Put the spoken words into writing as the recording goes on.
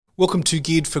Welcome to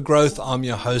Geared for Growth. I'm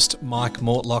your host, Mike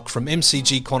Mortlock from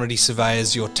MCG Quantity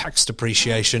Surveyors, your tax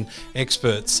depreciation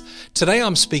experts. Today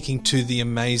I'm speaking to the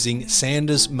amazing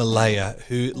Sanders Muleya,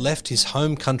 who left his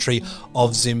home country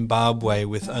of Zimbabwe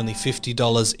with only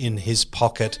 $50 in his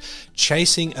pocket,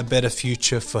 chasing a better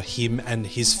future for him and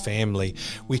his family.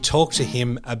 We talked to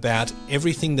him about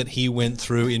everything that he went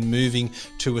through in moving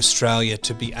to Australia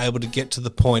to be able to get to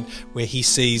the point where he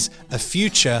sees a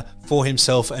future for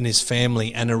himself and his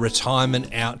family and a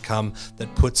retirement outcome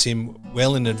that puts him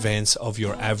well in advance of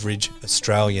your average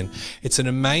Australian. It's an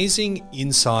amazing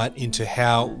insight into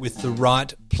how, with the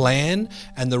right plan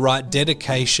and the right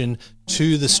dedication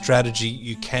to the strategy,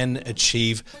 you can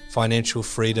achieve financial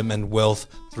freedom and wealth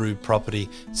through property.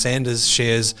 Sanders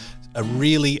shares a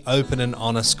really open and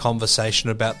honest conversation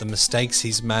about the mistakes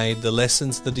he's made, the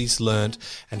lessons that he's learned,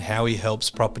 and how he helps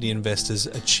property investors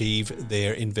achieve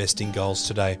their investing goals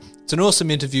today. It's an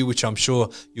awesome interview, which I'm sure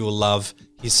you will love.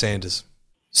 Here's Sanders.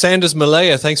 Sanders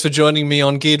Muleya, thanks for joining me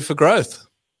on Geared for Growth.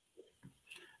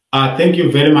 Thank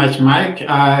you very much, Mike.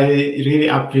 I really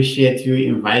appreciate you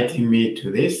inviting me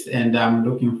to this, and I'm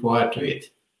looking forward to it.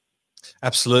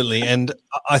 Absolutely. And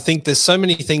I think there's so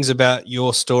many things about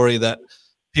your story that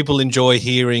people enjoy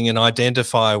hearing and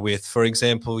identify with. For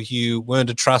example, you weren't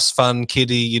a trust fund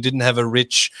kiddie. You didn't have a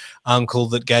rich uncle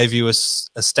that gave you a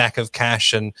stack of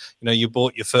cash, and you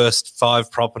bought your first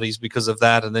 5 properties because of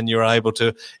that, and then you were able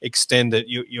to extend it.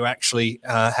 You actually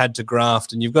had to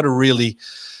graft, and you've got a really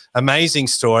amazing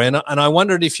story. And I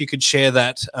wondered if you could share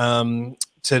that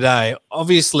today.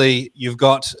 Obviously, you've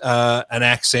got an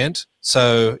accent,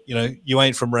 so you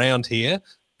ain't from round here.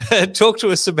 Talk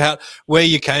to us about where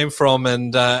you came from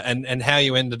and how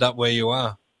you ended up where you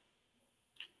are.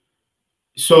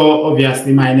 So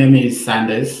obviously, my name is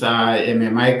Sanders. I am a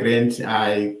migrant.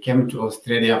 I came to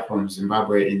Australia from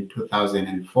Zimbabwe in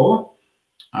 2004.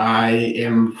 I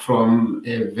am from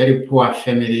a very poor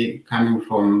family coming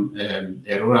from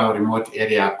a rural remote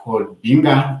area called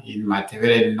Binga in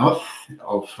Matevele, north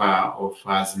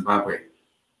of Zimbabwe.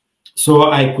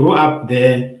 So I grew up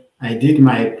there. I did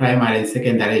my primary and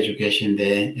secondary education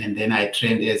there, and then I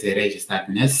trained as a registered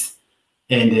nurse,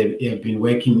 and I've been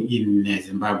working in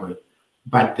Zimbabwe.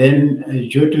 But then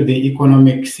due to the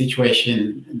economic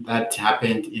situation that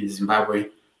happened in Zimbabwe,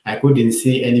 I couldn't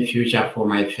see any future for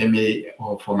my family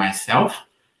or for myself.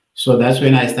 So that's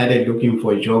when I started looking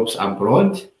for jobs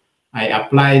abroad. I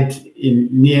applied in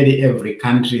nearly every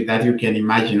country that you can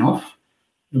imagine of.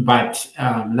 But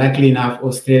luckily enough,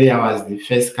 Australia was the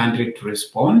first country to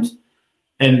respond.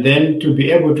 And then to be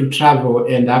able to travel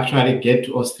and actually get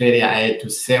to Australia, I had to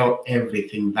sell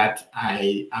everything that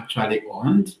I actually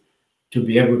owned to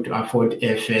be able to afford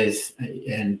airfares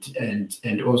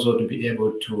and also to be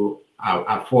able to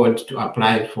afford to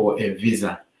apply for a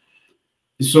visa.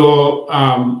 So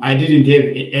I didn't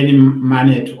have any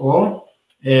money at all.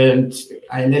 And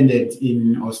I landed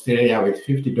in Australia with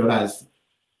 $50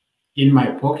 in my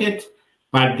pocket,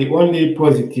 but the only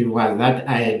positive was that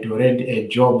I had already a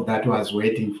job that was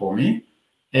waiting for me,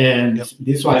 and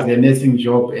this was a nursing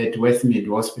job at Westmead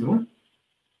Hospital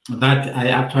that I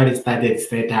actually started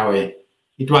straight away.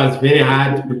 It was very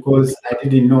hard because I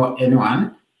didn't know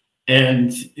anyone,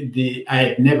 and I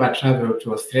had never traveled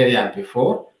to Australia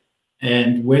before,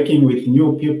 and working with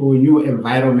new people, new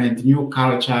environment, new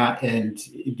culture, and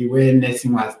the way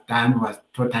nursing was done was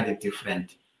totally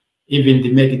different. Even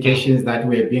the medications that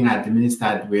were being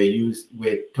administered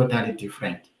were totally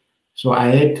different. So I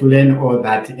had to learn all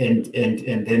that and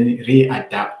then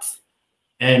readapt.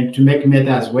 And to make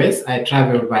matters worse, I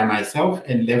traveled by myself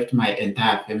and left my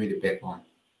entire family back home.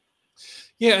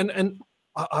 Yeah, and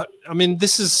I mean,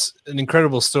 this is an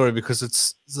incredible story because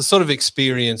it's the sort of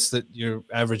experience that your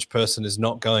average person is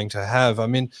not going to have. I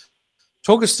mean,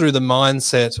 talk us through the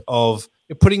mindset of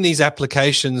putting these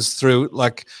applications through,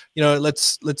 like,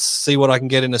 let's see what I can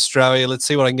get in Australia. Let's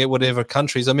see what I can get whatever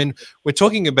countries. I mean, we're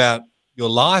talking about your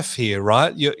life here,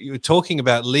 right? You're talking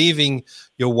about leaving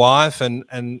your wife and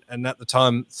at the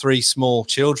time 3 small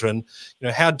children.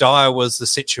 How dire was the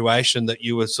situation that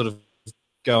you were sort of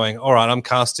going, all right, I'm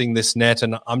casting this net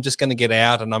and I'm just going to get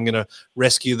out and I'm going to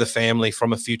rescue the family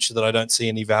from a future that I don't see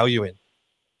any value in?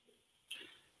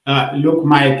 Look,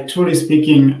 Mike, truly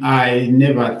speaking, I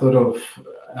never thought of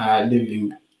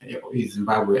living in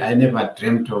Zimbabwe. I never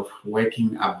dreamt of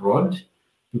working abroad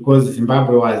because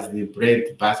Zimbabwe was the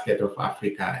bread basket of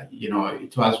Africa.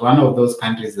 It was one of those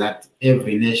countries that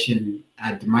every nation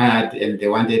admired and they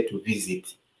wanted to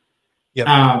visit. Yep.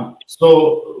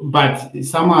 But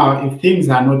somehow, if things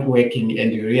are not working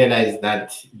and you realize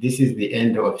that this is the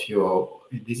end of your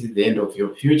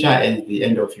future and the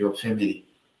end of your family,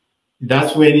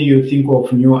 that's when you think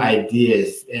of new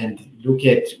ideas and look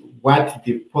at what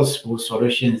the possible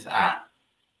solutions are.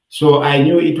 So I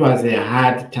knew it was a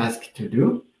hard task to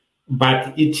do,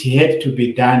 but it had to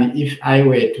be done if I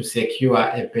were to secure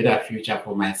a better future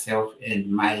for myself and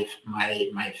my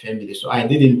family. So I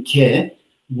didn't care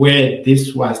where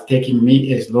this was taking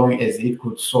me as long as it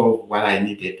could solve what I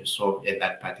needed to solve at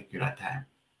that particular time.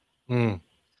 Mm.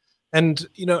 And,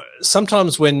 you know,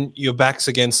 sometimes when your back's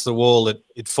against the wall,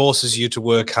 it forces you to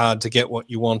work hard to get what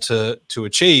you want to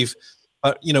achieve.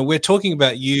 But, you know, we're talking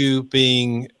about you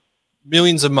being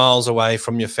millions of miles away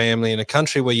from your family in a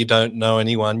country where you don't know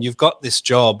anyone. You've got this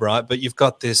job, right? But you've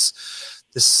got this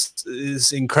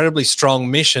incredibly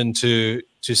strong mission to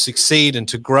succeed and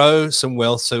to grow some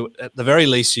wealth. So at the very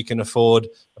least, you can afford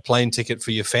a plane ticket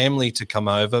for your family to come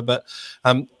over. But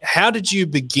how did you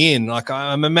begin? Like,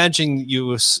 I'm imagining you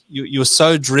were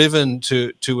so driven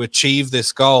to achieve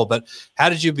this goal. But how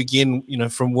did you begin? You know,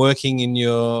 from working in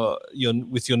your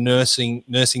with your nursing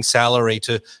salary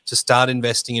to start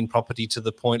investing in property to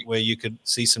the point where you could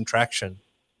see some traction.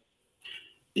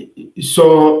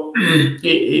 So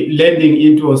landing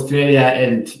into Australia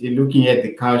and looking at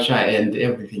the culture and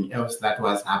everything else that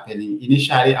was happening,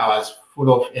 initially I was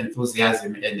full of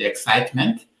enthusiasm and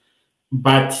excitement.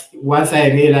 But once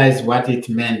I realized what it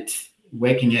meant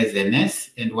working as a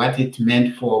nurse and what it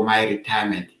meant for my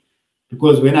retirement,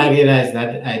 because when I realized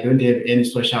that I don't have any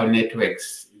social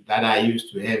networks that I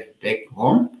used to have back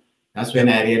home, that's when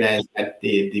I realized that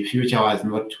the future was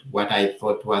not what I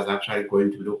thought was actually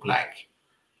going to look like.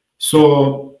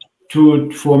 So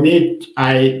for me,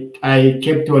 I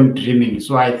kept on dreaming.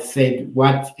 So I said,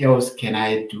 what else can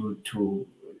I do to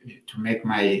make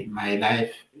my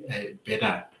life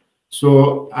better?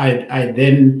 So I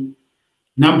then,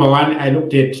 number one, I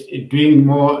looked at doing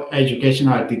more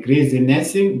educational degrees in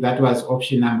nursing. That was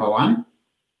option number one.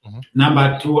 Mm-hmm.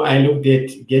 Number two, I looked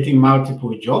at getting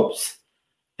multiple jobs.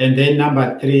 And then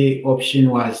number three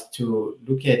option was to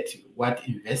look at what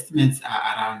investments are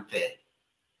around there.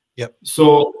 Yep.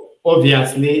 So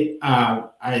obviously, I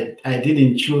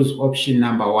didn't choose option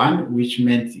number one, which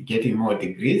meant getting more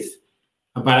degrees,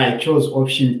 but I chose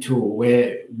option two,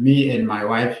 where me and my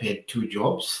wife had two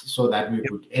jobs so that we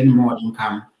could earn more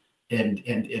income and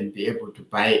be able to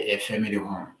buy a family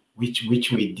home, which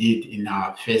we did in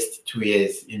our first 2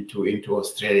 years into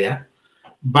Australia.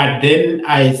 But then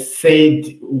I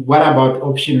said, what about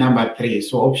option number three?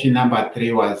 So option number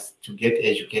three was to get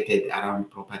educated around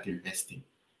property investing.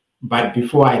 But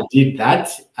before I did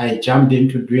that, I jumped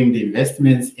into doing the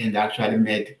investments and actually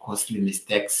made costly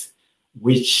mistakes,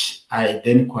 which I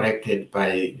then corrected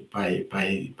by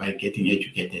getting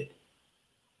educated.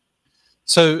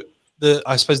 So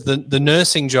I suppose the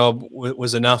nursing job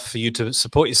was enough for you to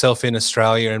support yourself in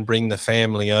Australia and bring the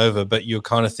family over. But you're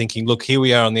kind of thinking, look, here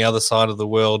we are on the other side of the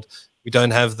world. We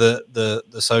don't have the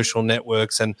social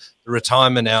networks, and the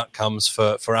retirement outcomes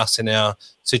for us in our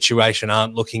situation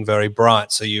aren't looking very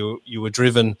bright. So you were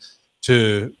driven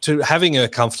to having a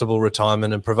comfortable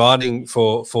retirement and providing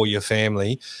for your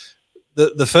family.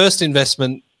 The first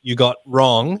investment you got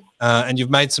wrong, and you've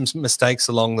made some mistakes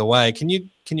along the way. Can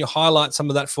you highlight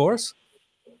some of that for us?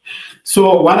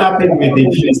 So what happened with the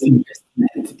first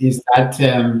investment is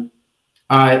that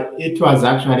it was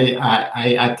actually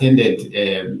I attended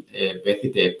a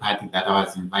birthday party that I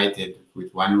was invited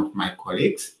with one of my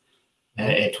colleagues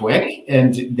at work,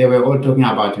 and they were all talking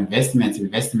about investments,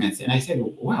 and I said,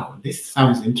 "Wow, this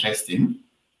sounds interesting."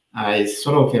 I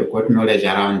sort of have got knowledge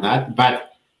around that,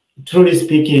 but truly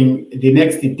speaking, the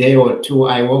next day or two,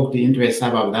 I walked into a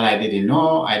suburb that I didn't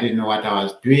know. I didn't know what I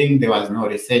was doing. There was no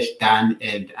research done,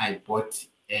 and I bought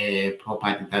a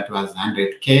property that was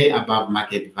 100K above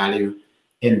market value,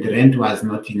 and the rent was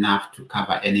not enough to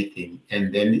cover anything.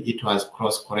 And then it was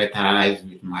cross-collateralized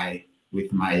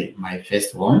with my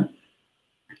first home.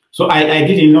 So I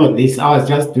didn't know this. I was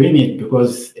just doing it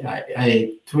because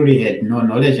I truly had no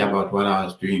knowledge about what I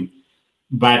was doing.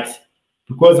 But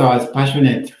because I was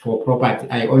passionate for property,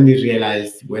 I only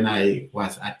realized when I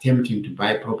was attempting to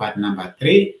buy property number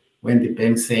three, when the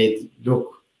bank said,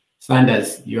 look,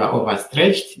 Sanders, you are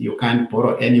overstretched, you can't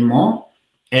borrow anymore.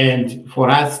 And for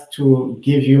us to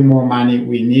give you more money,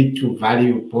 we need to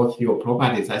value both your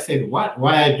properties. I said, what?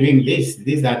 Why are you doing this?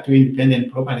 These are two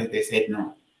independent properties. They said,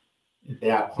 no, they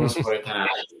are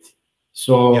cross-collateralized.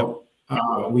 So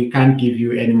we can't give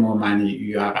you any more money.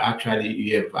 You have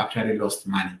actually lost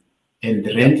money. And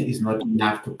the rent is not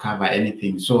enough to cover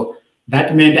anything. So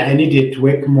that meant I needed to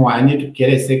work more. I need to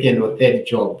get a second or third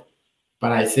job.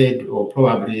 But I said,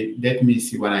 probably let me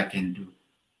see what I can do.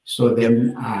 So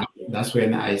then that's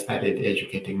when I started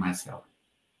educating myself.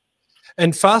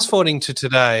 And fast forwarding to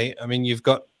today, I mean, you've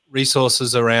got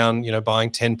resources around,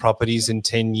 buying 10 properties in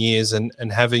 10 years and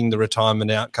having the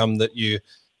retirement outcome that you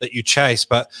chase.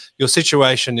 But your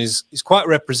situation is quite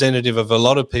representative of a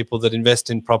lot of people that invest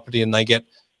in property and they get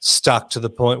stuck to the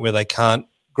point where they can't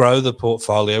grow the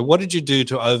portfolio. What did you do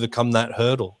to overcome that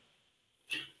hurdle?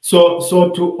 So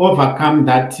to overcome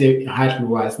that hurdle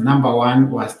was, number one,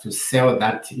 was to sell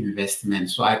that investment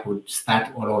so I could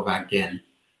start all over again.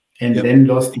 And then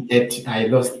I lost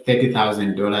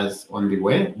 $30,000 on the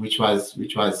way, which was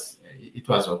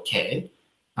okay.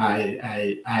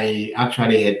 I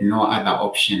actually had no other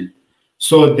option.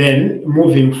 So then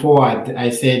moving forward, I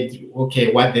said,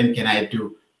 okay, what then can I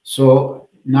do? So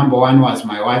number one was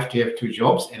my wife to have 2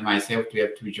 jobs and myself to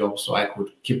have 2 jobs so I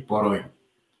could keep borrowing.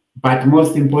 But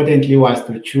most importantly was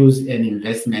to choose an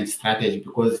investment strategy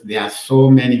because there are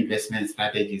so many investment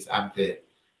strategies out there.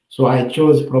 So I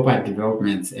chose property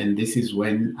developments, and this is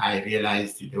when I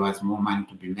realized there was more money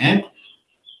to be made.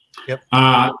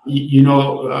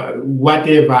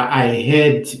 Whatever I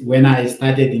had when I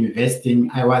started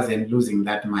investing, I wasn't losing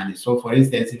that money. So for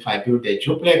instance, if I build a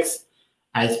duplex,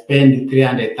 I spend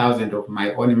 300,000 of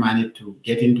my own money to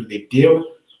get into the deal.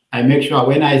 I make sure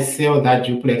when I sell that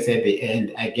duplex at the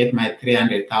end, I get my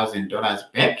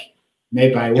 $300,000 back.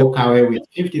 Maybe I walk away with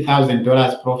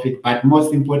 $50,000 profit, but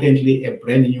most importantly, a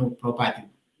brand new property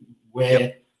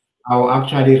where I'll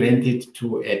actually rent it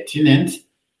to a tenant,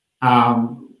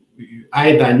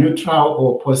 either neutral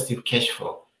or positive cash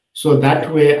flow. So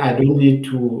that way I don't need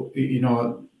to,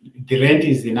 the rent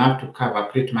is enough to cover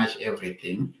pretty much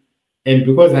everything. And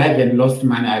because I haven't lost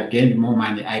money, I've gained more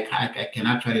money, I can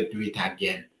actually do it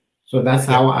again. So that's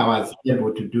how I was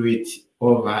able to do it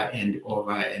over and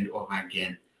over and over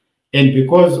again. And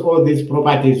because all these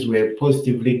properties were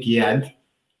positively geared,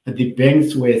 the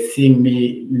banks were seeing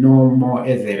me no more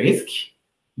as a risk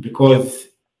because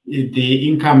the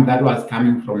income that was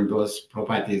coming from those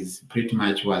properties pretty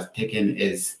much was taken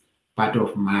as part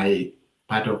of my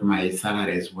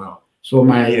salary as well. So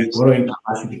my borrowing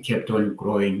capacity kept on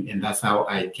growing, and that's how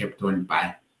I kept on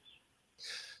buying.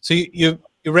 So you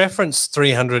referenced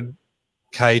 300K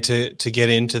to get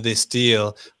into this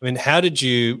deal. I mean, how did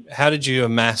you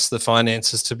amass the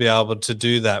finances to be able to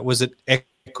do that? Was it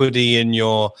equity in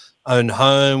your own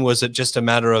home? Was it just a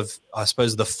matter of, I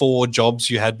suppose, the 4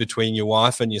 jobs you had between your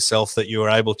wife and yourself that you were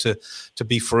able to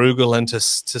be frugal and to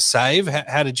save?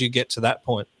 How did you get to that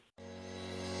point?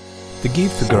 The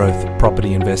Geared for Growth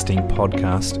Property Investing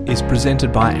podcast is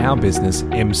presented by our business,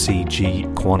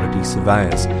 MCG Quantity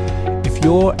Surveyors. If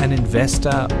you're an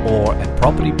investor or a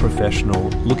property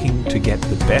professional looking to get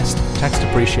the best tax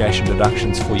depreciation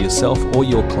deductions for yourself or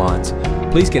your clients,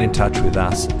 please get in touch with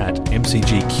us at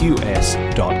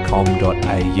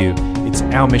mcgqs.com.au. It's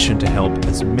our mission to help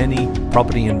as many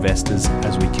property investors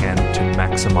as we can to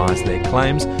maximise their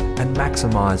claims and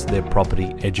maximise their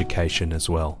property education as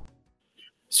well.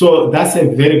 So that's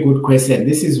a very good question.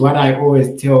 This is what I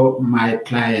always tell my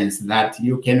clients, that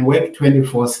you can work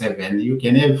 24/7, you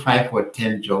can have 5 or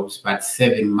 10 jobs, but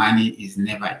saving money is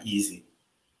never easy.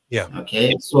 Yeah.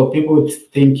 Okay. So people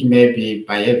think maybe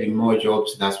by having more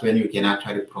jobs, that's when you can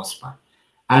actually prosper.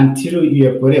 Until you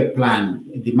have got a plan,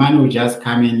 the money will just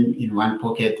come in one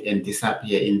pocket and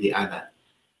disappear in the other.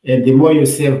 And the more you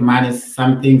save money,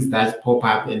 some things that pop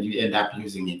up and you end up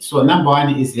using it. So number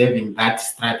one is having that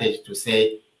strategy to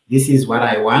say, this is what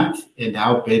I want and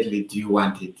how badly do you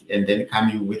want it? And then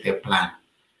coming with a plan.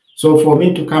 So for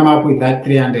me to come up with that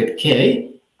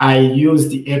 300K, I used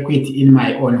the equity in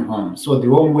my own home. So the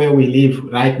home where we live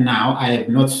right now, I have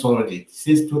not sold it.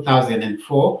 Since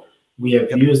 2004, we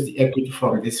have used the equity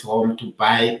from this home to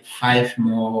buy 5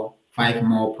 more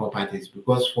properties.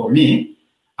 Because for me,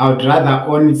 I would rather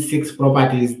own 6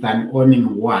 properties than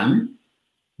owning one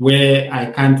where I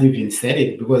can't even sell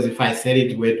it, because if I sell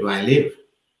it, where do I live?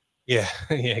 Yeah,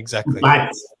 exactly.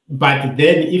 But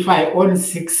then if I own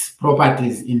 6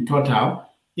 properties in total,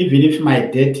 even if my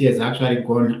debt has actually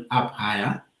gone up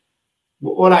higher,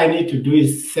 all I need to do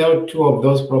is sell 2 of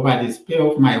those properties, pay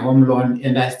off my home loan,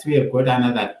 and I still have got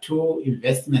another 2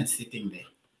 investments sitting there.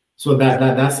 So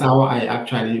that's how I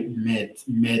actually made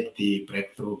the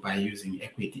breakthrough, by using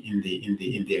equity in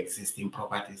the existing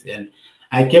properties, and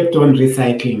I kept on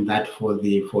recycling that for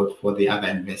the other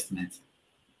investments.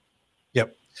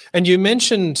 Yep. And you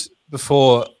mentioned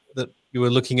before that you were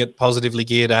looking at positively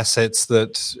geared assets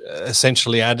that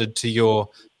essentially added to your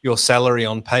salary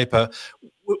on paper.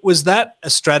 Was that a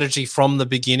strategy from the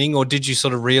beginning, or did you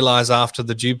sort of realize after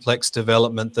the duplex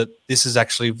development that this is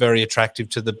actually very attractive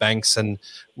to the banks and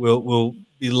will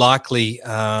be likely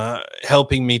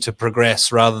helping me to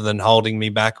progress rather than holding me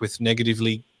back with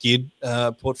negatively geared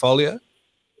portfolio?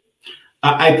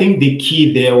 I think the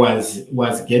key there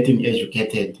was getting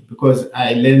educated, because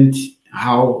I learned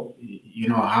how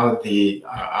the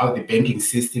banking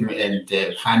system and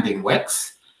funding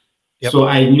works. Yep. So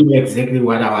I knew exactly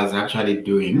what I was actually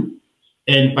doing.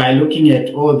 And by looking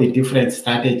at all the different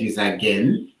strategies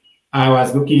again, I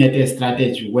was looking at a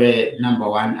strategy where, number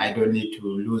one, I don't need to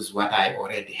lose what I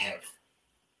already have.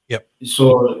 Yep.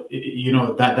 So,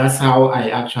 that's how I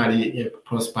actually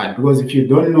prospered. Because if you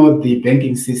don't know the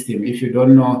banking system, if you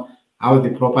don't know how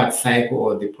the property cycle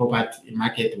or the property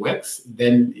market works,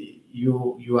 then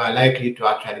you are likely to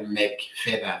actually make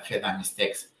further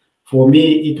mistakes. For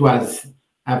me, it was,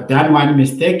 I've done one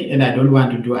mistake and I don't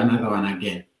want to do another one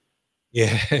again.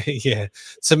 Yeah, yeah.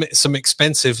 Some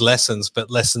expensive lessons, but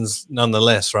lessons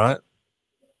nonetheless, right?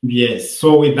 Yes.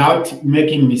 So without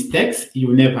making mistakes,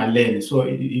 you never learn. So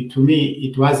to me,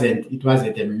 it wasn't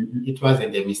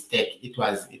a mistake. It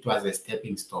was a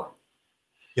stepping stone.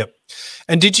 Yep.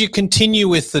 And did you continue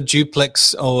with the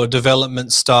duplex or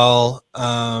development style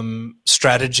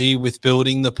strategy with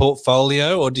building the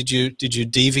portfolio, or did you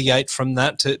deviate from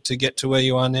that to get to where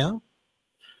you are now?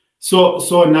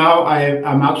 So now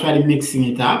I'm actually mixing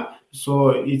it up. So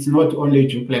it's not only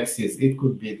duplexes. It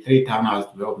could be 3 townhouse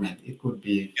development. It could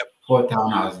be 4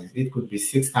 townhouses. It could be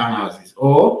 6 townhouses,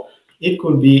 or it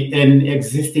could be an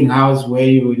existing house where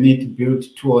you need to build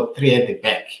 2 or 3 at the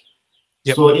back.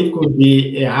 Yep. So it could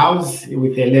be a house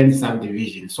with a land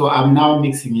subdivision. So I'm now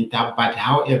mixing it up, but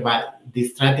however, the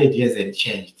strategy hasn't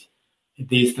changed.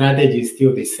 The strategy is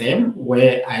still the same,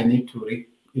 where I need to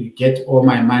get all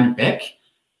my money back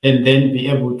and then be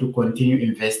able to continue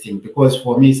investing. Because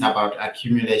for me, it's about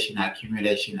accumulation. That's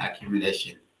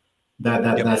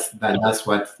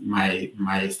what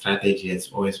my strategy has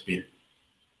always been.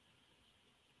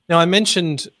 Now, I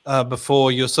mentioned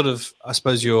before your sort of, I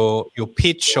suppose your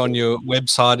pitch on your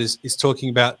website is talking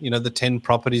about, the 10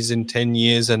 properties in 10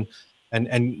 years and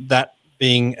that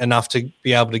being enough to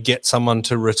be able to get someone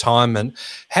to retirement.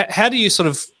 How do you sort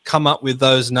of come up with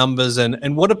those numbers,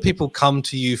 and what do people come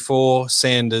to you for,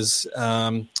 Sanders,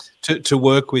 to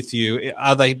work with you?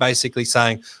 Are they basically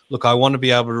saying, look, I want to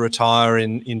be able to retire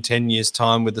in 10 years'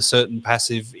 time with a certain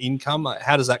passive income?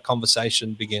 How does that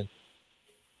conversation begin?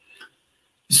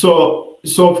 So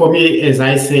for me, as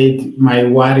I said, my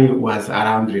worry was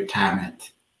around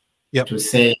retirement. Yep. To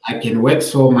say I can work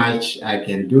so much, I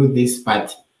can do this,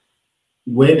 but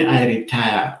when I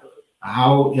retire,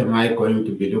 how am I going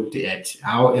to be looked at?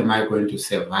 How am I going to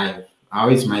survive? How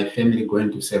is my family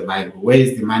going to survive? Where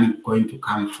is the money going to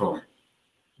come from?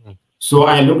 So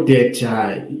I looked at,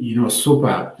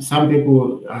 super. Some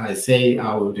people say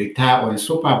I will retire on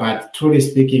super, but truly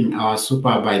speaking, our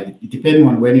super, depending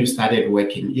on when you started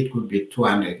working, it could be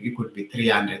 200, it could be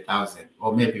 300,000,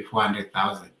 or maybe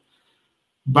 400,000.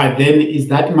 But then, is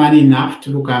that money enough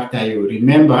to look after you?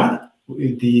 Remember,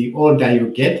 the older you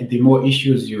get, the more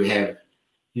issues you have.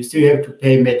 You still have to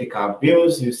pay medical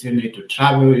bills. You still need to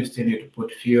travel. You still need to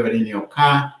put fuel in your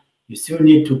car. You still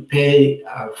need to pay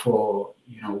for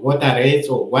water rates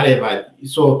or whatever.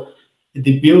 So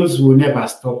the bills will never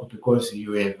stop because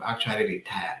you have actually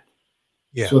retired.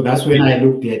 Yeah. So that's when I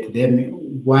looked at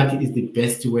then what is the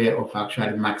best way of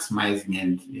actually maximizing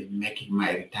and making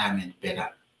my retirement better.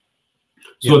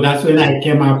 So that's when I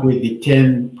came up with the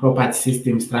 10 property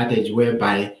system strategy,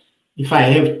 whereby if I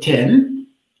have 10,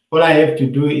 all I have to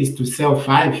do is to sell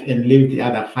 5 and leave the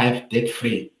other 5 debt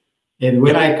free. And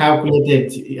when I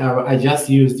calculated, I just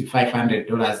used the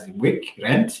 $500 a week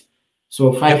rent.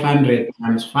 So 500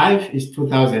 times 5 is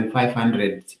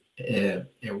 2,500 a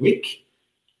week.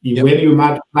 When you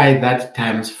multiply that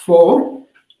times 4,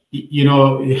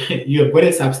 you've got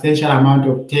a substantial amount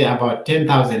of about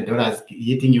 $10,000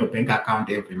 hitting your bank account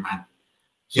every month.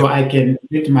 So I can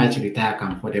pretty much retire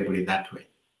comfortably that way.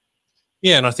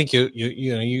 Yeah, and I think you're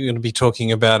going to be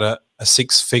talking about a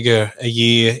 6-figure a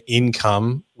year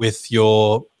income with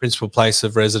your principal place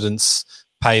of residence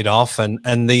paid off,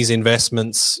 and these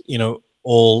investments,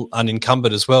 all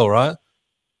unencumbered as well, right?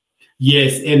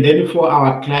 Yes, and then for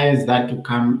our clients that to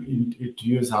come to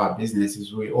use our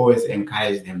businesses, we always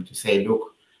encourage them to say,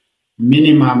 look,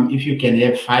 minimum, if you can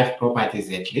have 5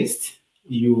 properties at least,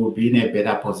 you will be in a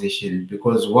better position.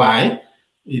 Because why?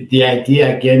 The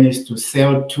idea again is to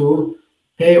sell 2,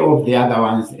 pay off the other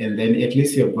ones, and then at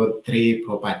least you've got 3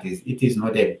 properties. It is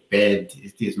not a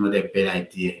bad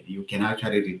idea. You can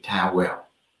actually retire well.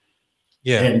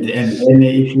 Yeah. And then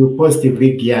if you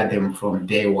positively gear them from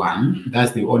day one,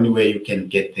 that's the only way you can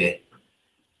get there.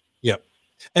 Yep.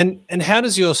 And how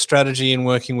does your strategy in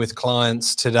working with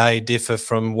clients today differ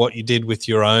from what you did with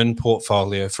your own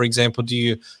portfolio? For example, do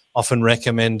you often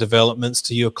recommend developments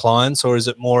to your clients, or is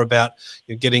it more about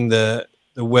you're getting the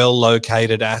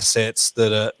well-located assets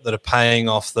that are paying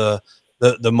off the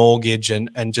mortgage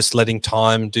and just letting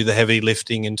time do the heavy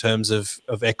lifting in terms of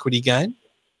equity gain?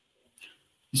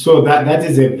 So that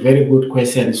is a very good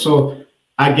question. So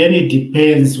again, it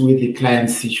depends with the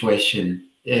client's situation,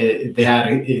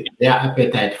 their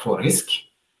appetite for risk.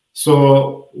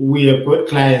 So we have got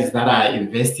clients that are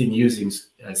investing using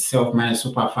self-managed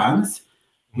super funds.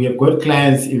 We have got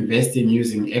clients investing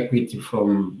using equity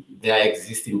from their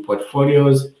existing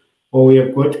portfolios, or we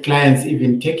have got clients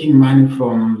even taking money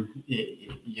from,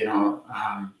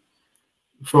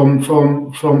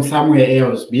 from somewhere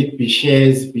else, be it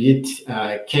shares, be it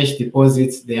cash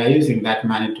deposits. They are using that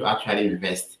money to actually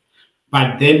invest.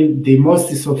 But then the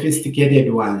most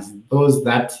sophisticated ones, those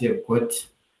that have got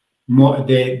more,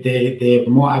 they have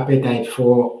more appetite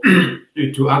for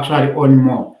to actually own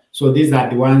more. So these are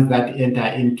the ones that enter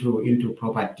into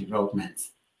property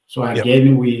developments. So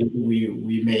again,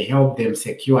 we may help them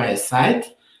secure a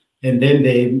site, and then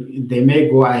they may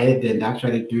go ahead and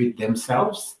actually do it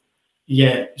themselves.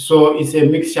 Yeah, so it's a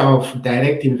mixture of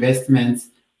direct investments,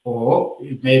 or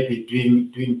it may be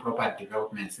doing property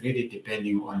developments, really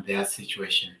depending on their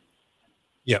situation.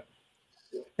 Yep.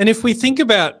 And if we think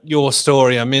about your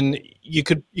story, I mean, you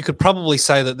could probably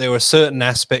say that there were certain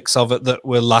aspects of it that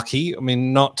were lucky. I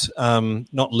mean, not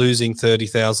losing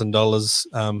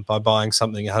 $30,000 by buying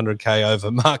something 100K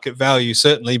over market value,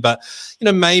 certainly, but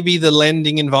maybe the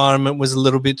lending environment was a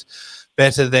little bit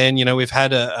better then. We've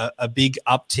had a big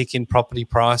uptick in property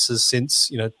prices since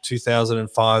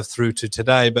 2005 through to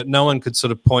today, but no one could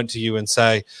sort of point to you and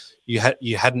say you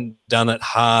hadn't done it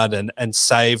hard and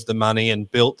saved the money and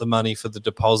built the money for the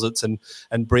deposits and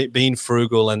been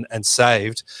frugal and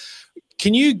saved.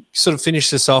 Can you sort of finish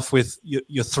this off with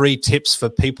your 3 tips for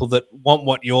people that want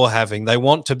what you're having? They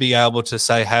want to be able to,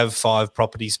 say, have 5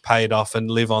 properties paid off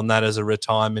and live on that as a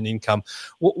retirement income.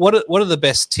 What are the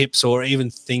best tips, or even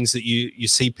things that you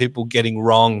see people getting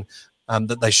wrong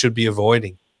that they should be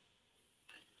avoiding?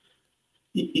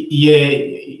 Yeah,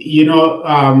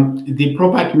 the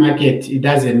property market, it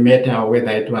doesn't matter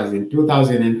whether it was in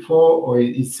 2004 or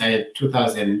it's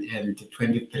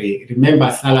 2023.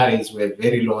 Remember, salaries were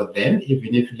very low then,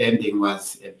 even if lending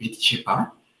was a bit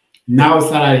cheaper. Now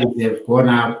salaries have gone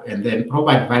up, and then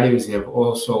property values have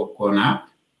also gone up.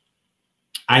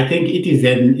 I think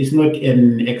it's not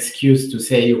an excuse to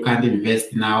say you can't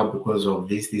invest now because of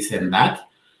this, and that.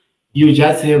 You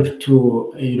just have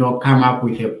to, come up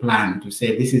with a plan to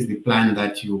say this is the plan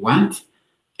that you want,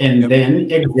 and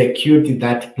then execute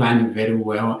that plan very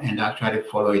well and actually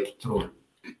follow it through.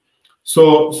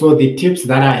 So the tips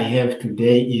that I have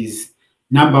today is,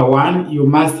 number 1, you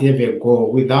must have a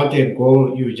goal. Without a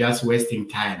goal, you're just wasting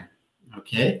time.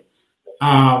 Okay.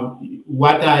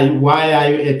 Why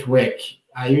are you at work?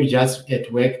 Are you just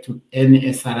at work to earn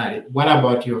a salary? What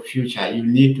about your future? You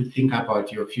need to think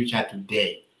about your future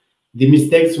today. The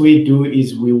mistakes we do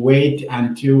is we wait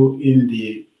until in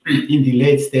the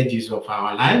late stages of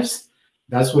our lives.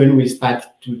 That's when we start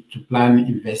to plan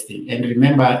investing. And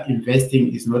remember,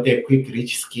 investing is not a quick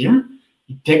rich scheme.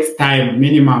 It takes time,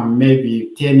 minimum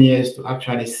maybe 10 years to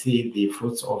actually see the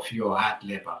fruits of your hard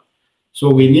labor. So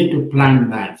we need to plan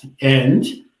that. And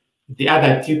the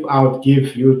other tip I would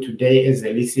give you today as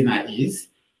a listener is,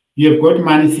 you have got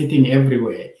money sitting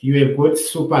everywhere. You have got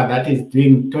super that is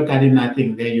doing totally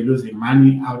nothing there. You're losing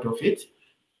money out of it.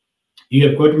 You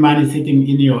have got money sitting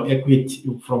in your equity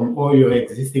from all your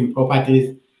existing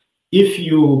properties. If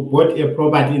you bought a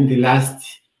property in the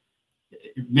last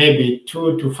maybe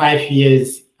 2 to 5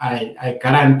 years, I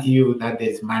guarantee you that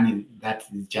there's money that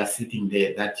is just sitting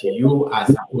there that you are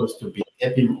supposed to be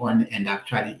stepping on and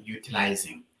actually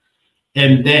utilizing.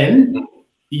 And then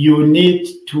you need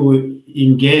to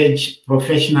engage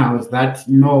professionals that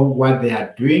know what they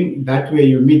are doing. That way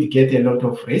you mitigate a lot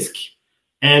of risk,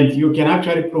 and you can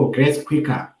actually progress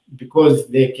quicker because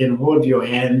they can hold your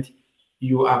hand.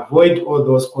 You avoid all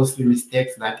those costly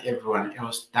mistakes that everyone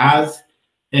else does.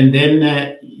 And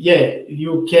then,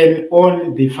 you can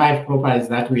own the 5 properties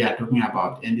that we are talking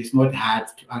about. And it's not hard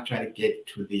to actually get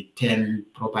to the 10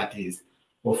 properties,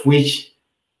 of which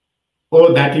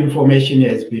all that information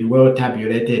has been well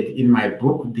tabulated in my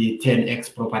book, The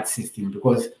 10X Property System,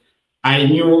 because I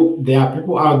knew there are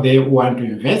people out there who want to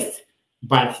invest,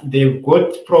 but they've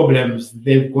got problems,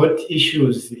 they've got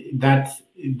issues that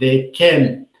they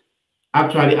can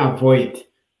actually avoid.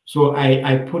 So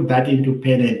I put that into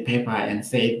pen and paper and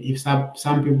said, if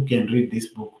some people can read this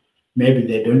book, maybe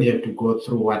they don't have to go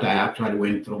through what I actually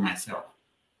went through myself.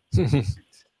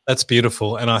 That's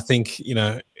beautiful. And I think,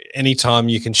 anytime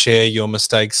you can share your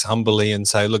mistakes humbly and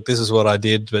say, look, this is what I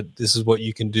did, but this is what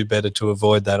you can do better to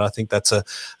avoid that. I think that's a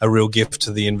real gift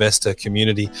to the investor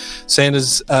community.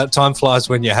 Sanders, time flies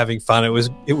when you're having fun. It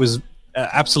was an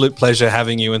absolute pleasure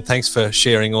having you, and thanks for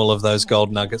sharing all of those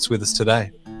gold nuggets with us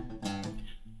today.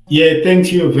 Yeah,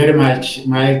 thank you very much,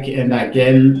 Mike. And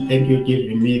again, thank you for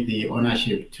giving me the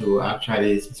ownership to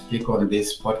actually speak on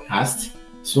this podcast.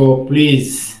 So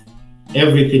please,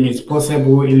 everything is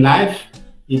possible in life.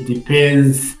 It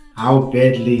depends how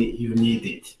badly you need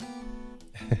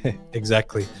it.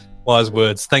 Exactly. Wise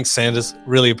words. Thanks, Sanders.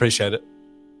 Really appreciate it.